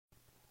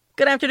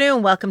Good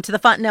afternoon. Welcome to the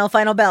Fontanelle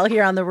Final Bell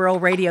here on the Rural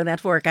Radio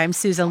Network. I'm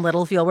Susan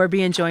Littlefield. We're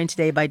being joined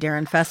today by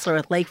Darin Fessler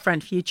with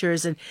Lakefront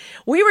Futures. And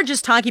we were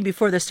just talking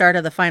before the start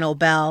of the Final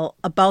Bell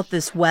about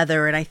this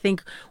weather. And I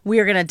think we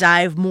are going to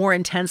dive more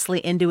intensely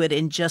into it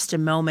in just a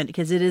moment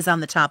because it is on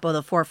the top of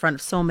the forefront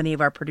of so many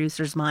of our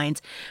producers'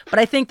 minds. But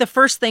I think the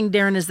first thing,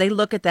 Darin, is they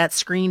look at that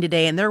screen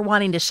today and they're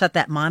wanting to shut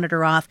that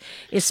monitor off,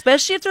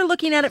 especially if they're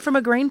looking at it from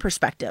a grain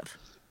perspective.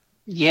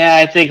 Yeah,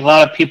 I think a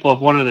lot of people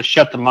have wanted to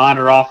shut the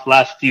monitor off the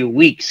last few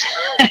weeks,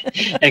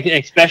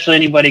 especially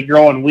anybody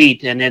growing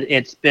wheat, and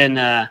it's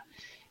been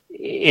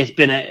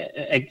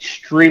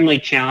extremely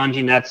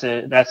challenging.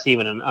 That's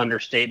even an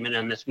understatement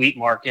in this wheat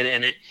market,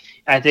 and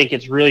I think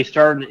it's really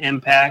starting to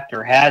impact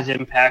or has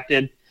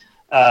impacted,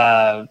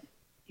 a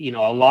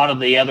lot of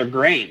the other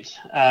grains.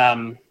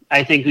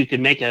 I think we could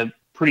make a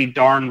pretty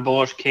darn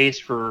bullish case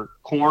for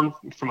corn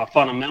from a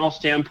fundamental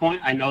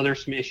standpoint. I know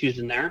there's some issues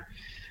in there.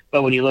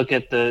 But when you look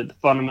at the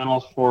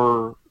fundamentals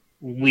for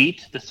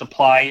wheat, the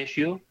supply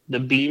issue, the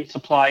bean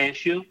supply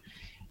issue,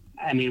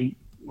 I mean,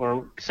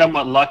 we're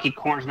somewhat lucky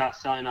corn's not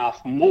selling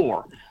off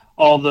more.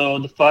 Although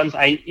the funds,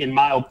 in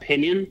my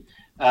opinion,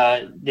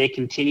 they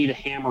continue to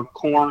hammer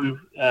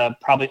corn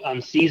probably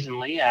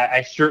unseasonably.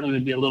 I certainly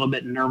would be a little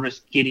bit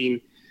nervous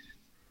getting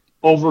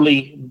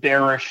overly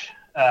bearish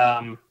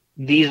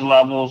these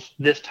levels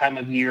this time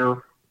of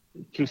year,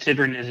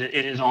 considering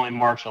it is only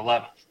March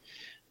 11th.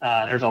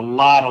 There's a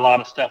lot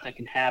of stuff that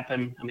can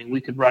happen. I mean,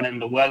 we could run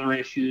into weather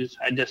issues.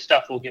 This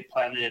stuff will get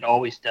planted. It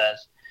always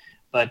does.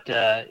 But,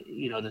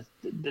 the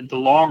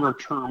longer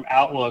term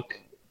outlook,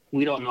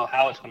 we don't know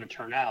how it's going to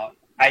turn out.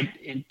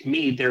 To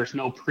me, there's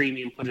no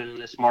premium put into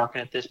this market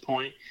at this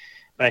point.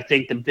 But I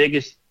think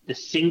the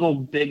single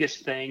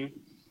biggest thing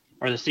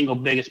or the single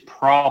biggest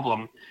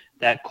problem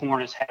that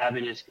corn is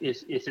having is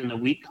in the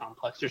wheat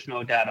complex. There's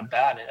no doubt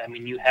about it. I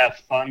mean, you have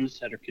funds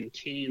that are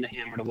continuing to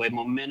hammer it away.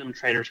 Momentum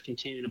traders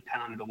continue to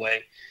pound it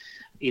away.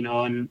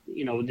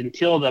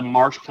 Until the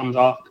March comes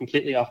off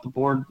completely off the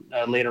board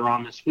later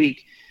on this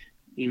week,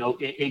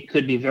 it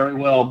could be very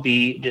well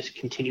be just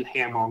continue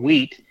hammer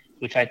wheat,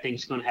 which I think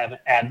is going to have an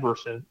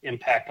adverse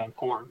impact on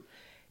corn.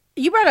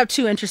 You brought up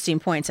two interesting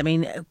points. I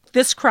mean,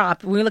 this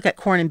crop, when we look at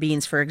corn and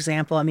beans, for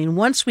example, I mean,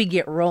 once we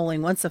get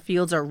rolling, once the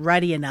fields are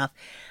ready enough,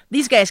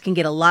 these guys can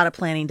get a lot of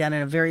planting done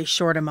in a very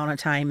short amount of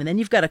time. And then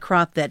you've got a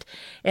crop that,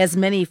 as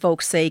many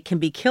folks say, can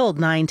be killed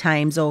 9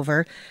 times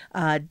over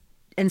and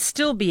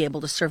still be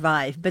able to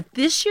survive. But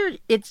this year,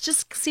 it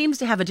just seems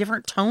to have a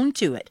different tone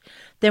to it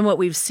than what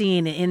we've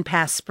seen in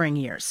past spring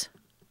years.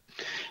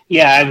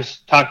 Yeah, I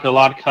was talking to a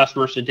lot of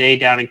customers today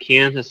down in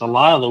Kansas. A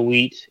lot of the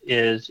wheat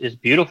is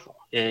beautiful.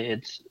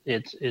 It's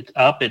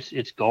up.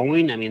 It's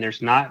going. I mean,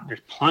 there's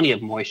plenty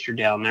of moisture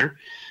down there,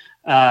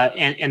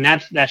 and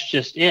that's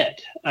just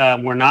it.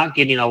 We're not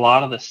getting a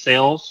lot of the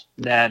sales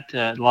that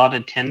a lot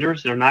of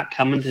tenders. They're not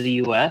coming to the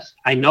U.S.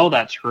 I know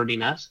that's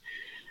hurting us,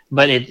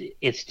 but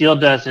it still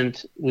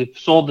doesn't. We've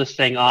sold this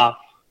thing off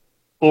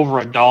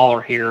over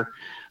 $1 here,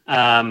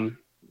 and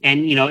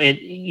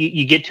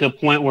you get to a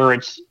point where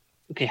it's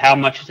okay. How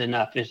much is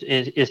enough?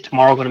 Is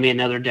tomorrow going to be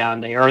another down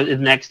day, or the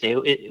next day?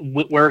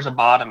 Where's the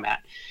bottom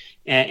at?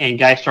 And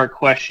guys start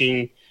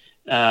questioning,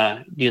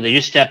 do they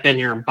just step in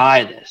here and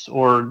buy this?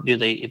 Or do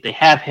they, if they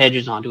have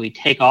hedges on, do we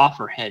take off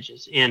our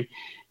hedges? And,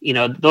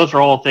 those are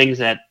all things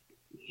that,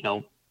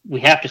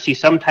 we have to see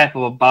some type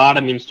of a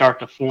bottoming start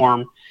to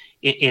form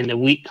in the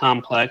wheat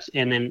complex.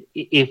 And then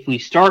if we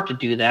start to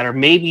do that, or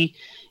maybe,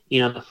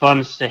 the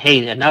funds say,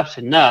 hey, enough's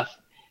enough,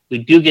 we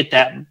do get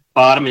that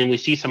bottom and we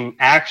see some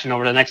action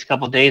over the next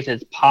couple of days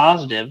that's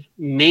positive,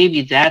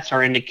 maybe that's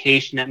our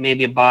indication that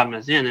maybe a bottom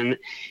is in. And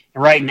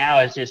right now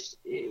it's just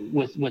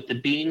with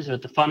the beans,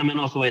 with the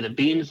fundamentals, the way the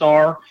beans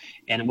are,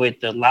 and with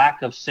the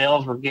lack of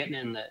sales we're getting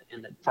in the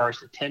as far as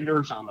the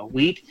tenders on the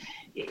wheat,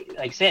 like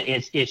I said,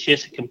 it's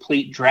just a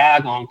complete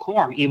drag on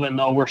corn, even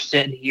though we're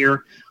sitting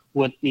here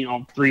with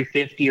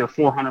 350 or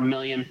 400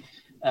 million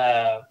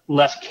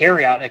less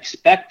carryout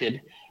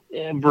expected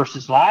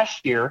versus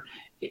last year.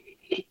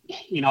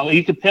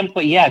 You could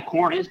pinpoint,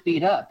 corn is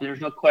beat up. There's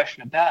no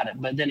question about it.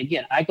 But then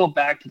again, I go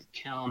back to the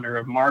calendar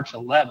of March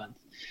 11th,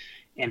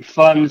 and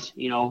funds,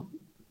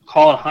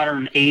 call it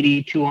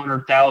 180,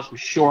 200,000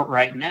 short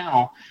right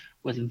now,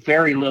 with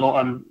very little,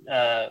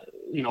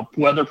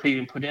 weather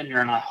premium put in here,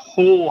 and a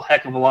whole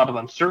heck of a lot of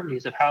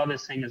uncertainties of how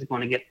this thing is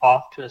going to get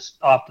off to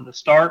the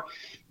start,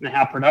 and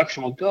how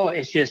production will go.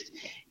 It's just,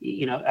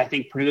 I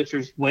think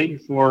producers waiting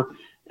for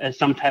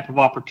some type of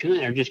opportunity.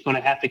 They're just going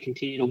to have to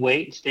continue to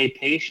wait and stay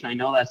patient. I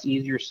know that's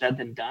easier said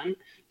than done,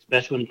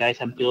 especially when guys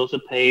have bills to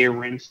pay or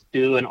rents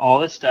due and all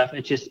this stuff.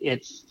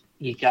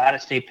 You got to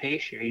stay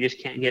patient. You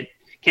just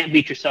can't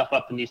beat yourself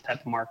up in these type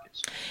of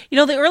markets. The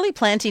early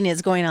planting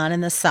is going on in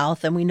the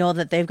South, and we know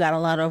that they've got a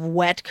lot of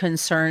wet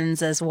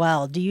concerns as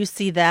well. Do you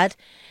see that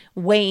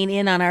weighing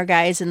in on our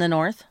guys in the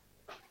North?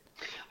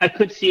 I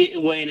could see it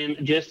weighing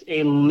in just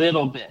a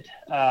little bit.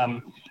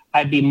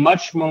 I'd be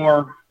much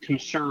more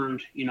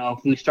concerned,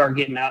 if we start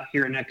getting out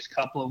here next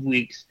couple of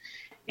weeks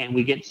and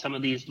we get some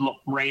of these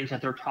rains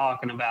that they're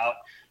talking about,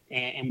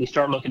 and we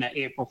start looking at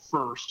April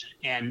 1st,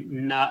 and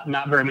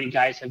not very many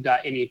guys have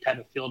got any type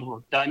of field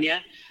work done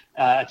yet,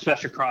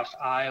 especially across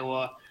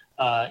Iowa,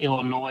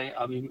 Illinois.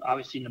 I mean,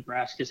 obviously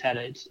Nebraska's had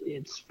its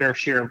fair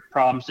share of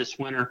problems this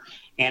winter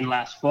and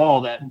last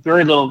fall that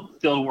very little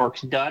field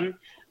work's done.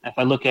 If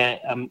I look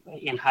at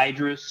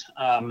anhydrous,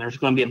 there's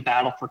going to be a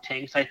battle for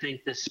tanks, I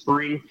think, this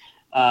spring.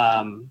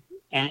 And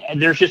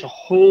there's just a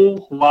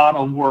whole lot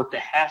of work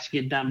that has to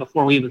get done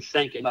before we even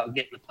think about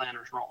getting the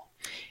planters rolling.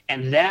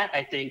 And that,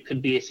 I think,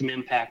 could be some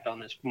impact on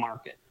this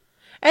market.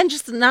 And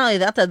just not only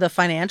that, the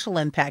financial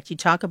impact. You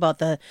talk about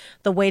the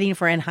waiting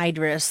for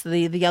anhydrous,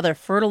 the other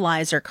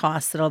fertilizer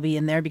costs that'll be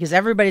in there because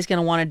everybody's going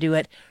to want to do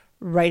it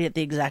right at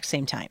the exact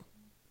same time.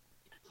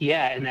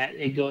 Yeah, and that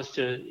it goes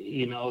to,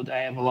 I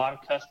have a lot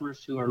of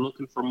customers who are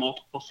looking for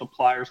multiple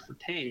suppliers for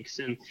tanks,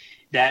 and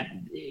that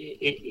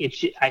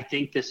I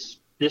think this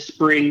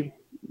spring,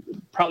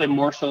 probably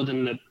more so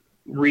than the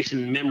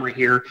recent memory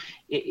here,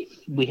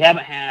 we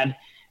haven't had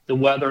the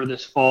weather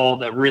this fall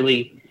that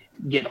really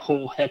get a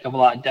whole heck of a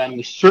lot done.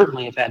 We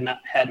certainly have not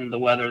had the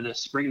weather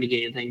this spring to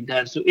get anything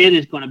done. So it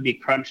is going to be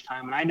crunch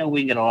time, and I know we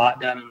can get a lot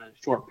done in a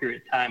short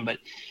period of time, but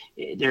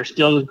there's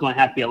still going to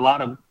have to be a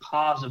lot of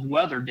positive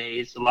weather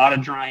days, a lot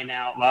of drying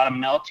out, a lot of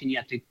melting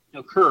yet to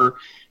occur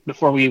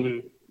before we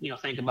even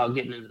think about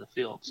getting into the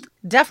fields.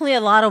 Definitely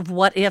a lot of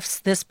what ifs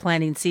this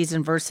planting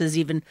season versus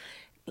even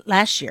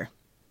last year.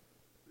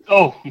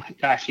 Oh my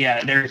gosh,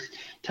 yeah. There's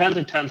tons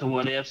and tons of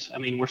what ifs. I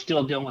mean, we're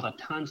still dealing with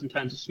tons and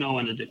tons of snow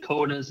in the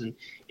Dakotas and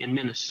in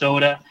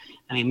Minnesota.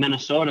 I mean,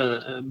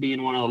 Minnesota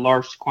being one of the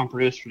largest corn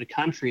producers in the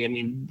country, I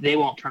mean, they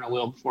won't turn a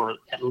wheel before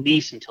at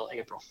least until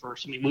April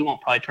 1st. I mean, we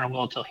won't probably turn a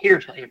wheel until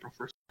April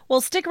 1st.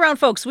 Well, stick around,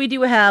 folks. We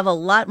do have a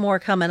lot more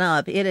coming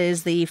up. It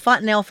is the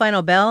Fontenelle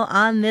Final Bell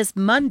on this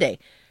Monday,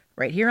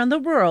 right here on the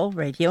Rural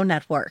Radio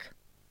Network.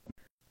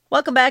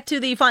 Welcome back to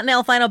the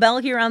Fontenelle Final Bell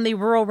here on the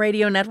Rural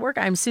Radio Network.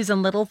 I'm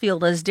Susan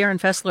Littlefield as Darin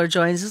Fessler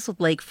joins us with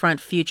Lakefront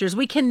Futures.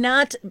 We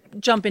cannot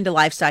jump into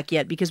livestock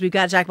yet because we've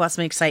got to talk about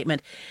some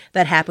excitement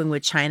that happened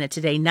with China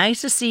today. Nice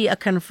to see a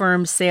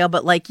confirmed sale,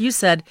 but like you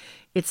said,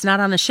 it's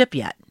not on a ship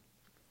yet.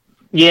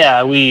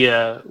 Yeah,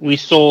 we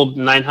sold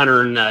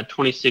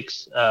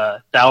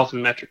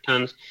 926,000 metric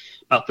tons,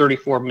 about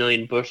 34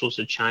 million bushels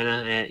to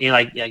China. And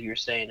like you were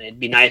saying, it'd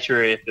be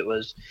nicer if it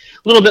was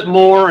a little bit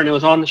more and it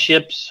was on the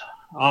ships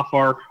off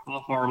our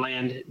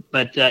land,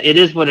 but it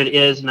is what it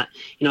is. And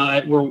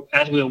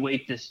as we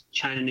await this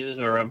China news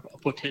or a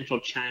potential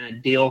China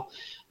deal,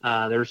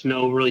 there's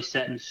no really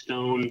set in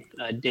stone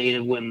date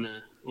of when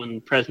the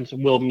presidents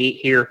will meet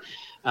here.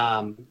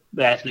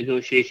 As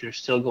negotiations are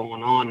still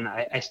going on, and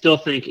I still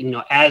think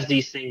as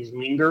these things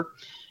linger,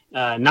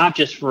 not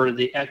just for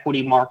the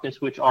equity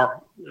markets, which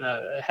are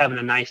having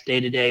a nice day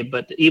to day,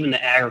 but even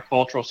the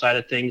agricultural side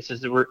of things,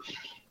 is that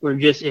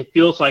it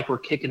feels like we're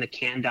kicking the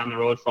can down the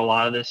road for a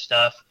lot of this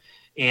stuff.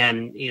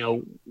 And,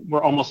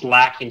 we're almost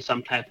lacking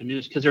some type of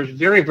news because there's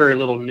very, very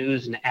little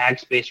news in the ag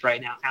space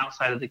right now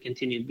outside of the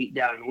continued beat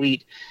down in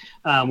wheat.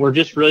 We're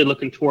just really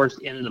looking towards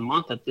the end of the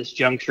month at this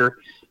juncture,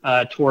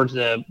 towards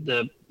the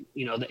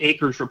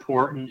acres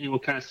report, and we'll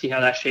kind of see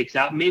how that shakes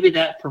out. Maybe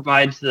that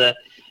provides the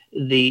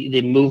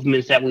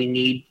movements that we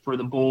need for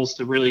the bulls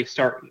to really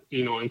start,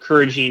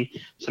 encouraging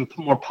some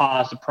more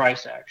positive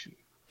price action.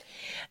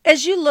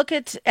 As you look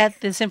at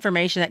this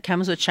information that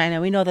comes with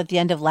China, we know that at the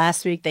end of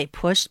last week, they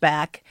pushed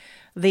back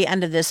the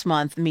end of this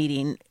month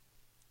meeting.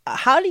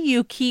 How do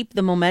you keep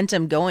the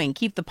momentum going,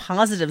 keep the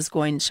positives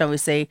going, shall we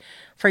say,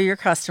 for your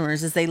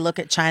customers as they look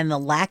at China and the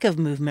lack of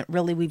movement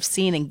really we've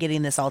seen in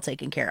getting this all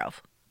taken care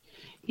of?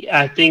 Yeah,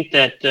 I think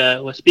that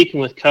speaking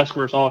with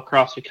customers all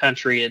across the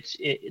country,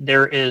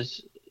 there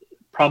is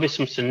probably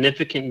some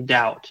significant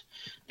doubt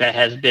that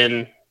has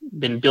been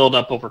built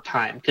up over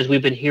time because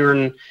we've been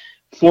hearing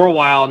for a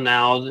while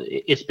now,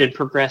 it's been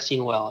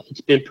progressing well. It's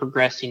been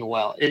progressing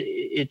well.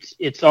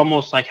 It's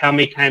almost like how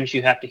many times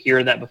you have to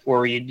hear that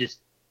before you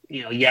just,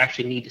 you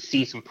actually need to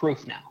see some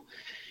proof now.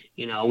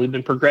 We've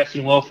been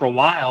progressing well for a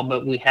while,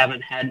 but we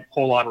haven't had a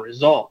whole lot of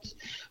results.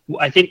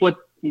 I think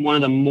one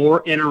of the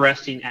more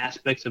interesting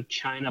aspects of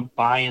China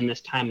buying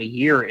this time of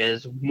year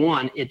is,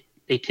 one,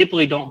 they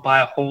typically don't buy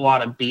a whole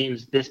lot of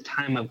beans this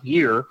time of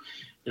year.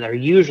 They're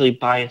usually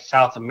buying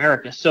South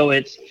America. So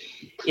it's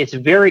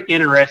very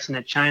interesting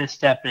that China's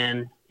stepping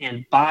in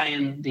and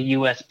buying the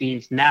U.S.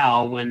 beans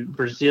now when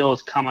Brazil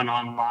is coming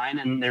online.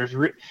 And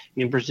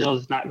Brazil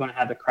is not going to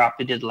have the crop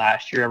they did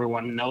last year.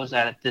 Everyone knows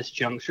that at this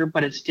juncture,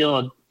 but it's still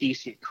a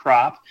decent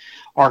crop.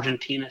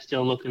 Argentina is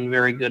still looking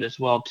very good as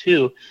well,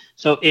 too.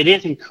 So it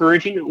is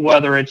encouraging,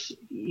 whether it's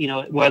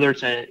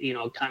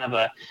a kind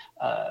of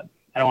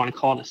I don't want to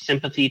call it a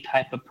sympathy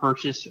type of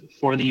purchase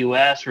for the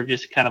U.S. or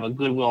just kind of a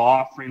goodwill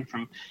offering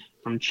from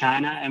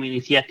China. I mean,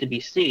 it's yet to be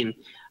seen.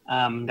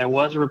 There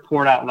was a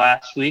report out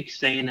last week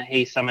saying that,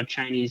 hey, some of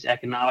Chinese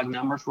economic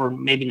numbers were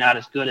maybe not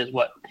as good as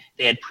what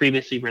they had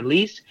previously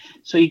released.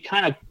 So you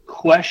kind of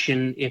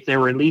question if they're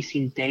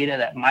releasing data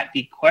that might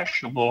be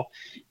questionable.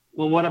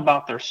 Well, what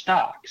about their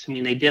stocks? I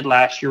mean, they did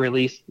last year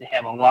release, they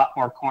have a lot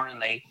more corn than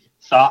they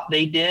thought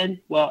they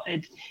did. Well,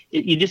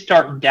 you just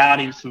start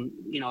doubting some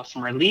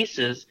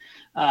releases.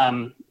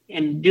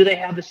 And do they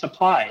have the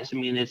supplies? I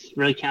mean, it's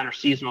really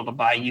counter-seasonal to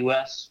buy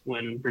U.S.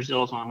 when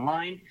Brazil's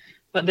online.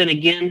 But then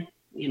again,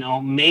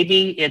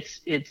 maybe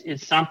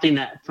it's something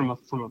that from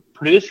a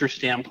producer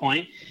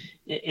standpoint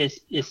is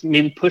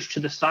maybe pushed to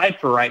the side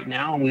for right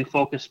now, and we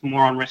focus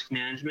more on risk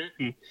management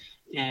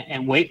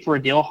and wait for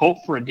a deal, hope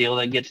for a deal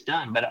that gets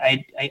done. But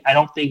I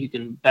don't think you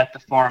can bet the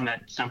farm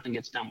that something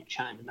gets done with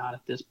China, not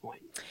at this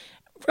point.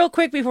 Real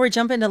quick before we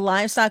jump into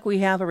livestock, we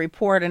have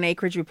an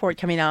acreage report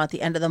coming out at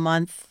the end of the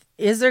month.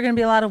 Is there going to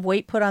be a lot of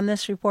weight put on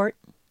this report?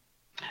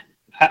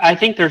 I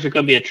think there's going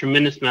to be a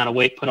tremendous amount of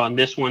weight put on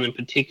this one in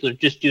particular,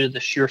 just due to the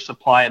sheer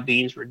supply of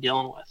beans we're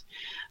dealing with.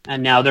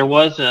 And now there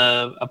was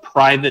a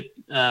private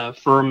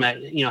firm that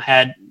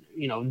had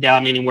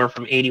down anywhere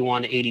from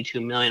 81 to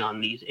 82 million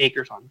on these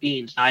acres on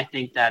beans, and I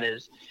think that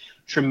is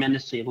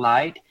tremendously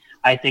light.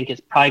 I think it's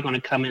probably going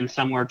to come in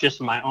somewhere, just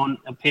in my own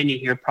opinion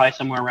here, probably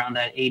somewhere around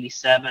that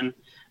 87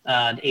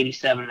 to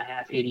 87 and a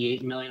half,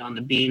 88 million on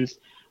the beans.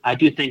 I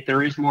do think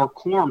there is more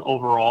corn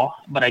overall,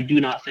 but I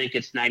do not think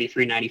it's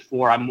 93,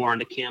 94. I'm more in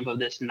the camp of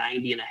this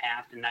 90 and a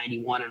half to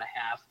 91 and a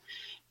half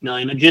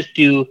million. Just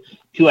due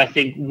to, I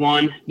think,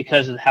 one,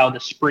 because of how the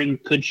spring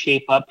could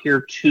shape up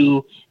here,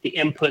 two, the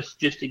inputs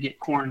just to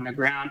get corn in the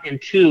ground,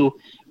 and two,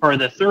 or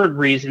the third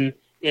reason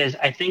is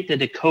I think the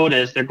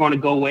Dakotas, they're going to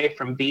go away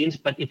from beans.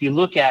 But if you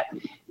look at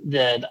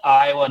the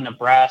Iowa,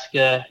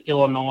 Nebraska,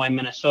 Illinois,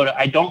 Minnesota,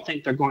 I don't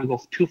think they're going to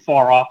go too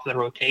far off the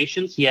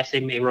rotations. Yes,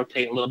 they may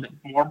rotate a little bit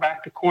more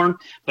back to corn,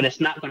 but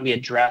it's not going to be a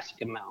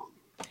drastic amount.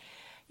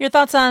 Your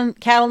thoughts on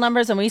cattle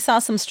numbers? And we saw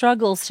some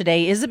struggles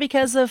today. Is it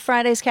because of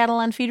Friday's cattle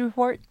on feed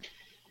report?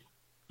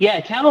 Yeah,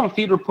 cattle on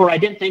feed report I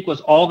didn't think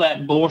was all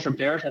that bullish or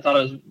bearish. I thought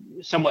it was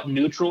somewhat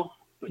neutral.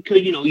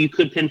 You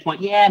could pinpoint,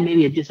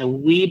 maybe just a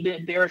wee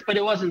bit bearish, but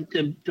it wasn't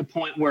to the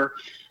point where,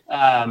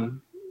 a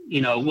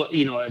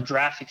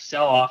drastic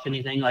sell-off,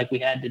 anything like we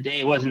had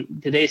today.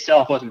 Today's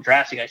sell-off wasn't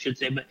drastic, I should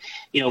say, but,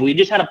 we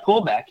just had a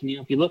pullback. And,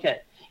 if you look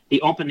at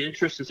the open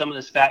interest in some of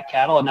this fat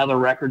cattle, another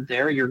record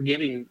there, you're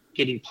getting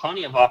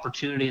plenty of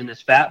opportunity in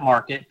this fat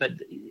market, but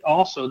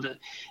also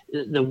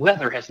the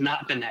weather has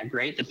not been that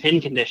great. The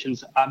pin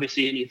conditions,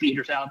 obviously, any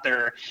feeders out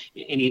there,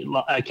 any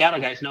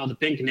cattle guys know the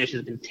pin conditions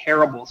have been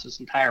terrible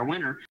this entire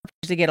winter.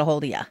 To get a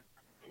hold of you,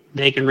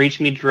 they can reach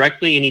me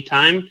directly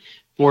anytime,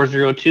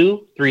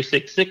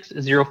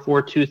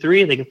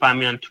 402-366-0423. They can find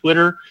me on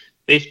Twitter,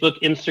 Facebook,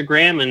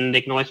 Instagram, and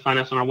they can always find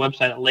us on our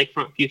website at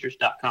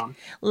lakefrontfutures.com.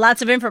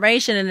 Lots of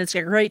information, and it's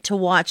great to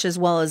watch as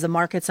well as the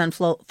markets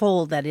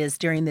unfold, that is,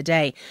 during the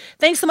day.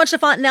 Thanks so much to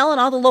Fontenelle and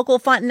all the local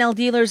Fontenelle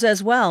dealers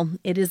as well.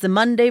 It is the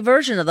Monday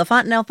version of the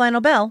Fontenelle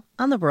Final Bell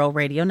on the Rural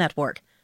Radio Network.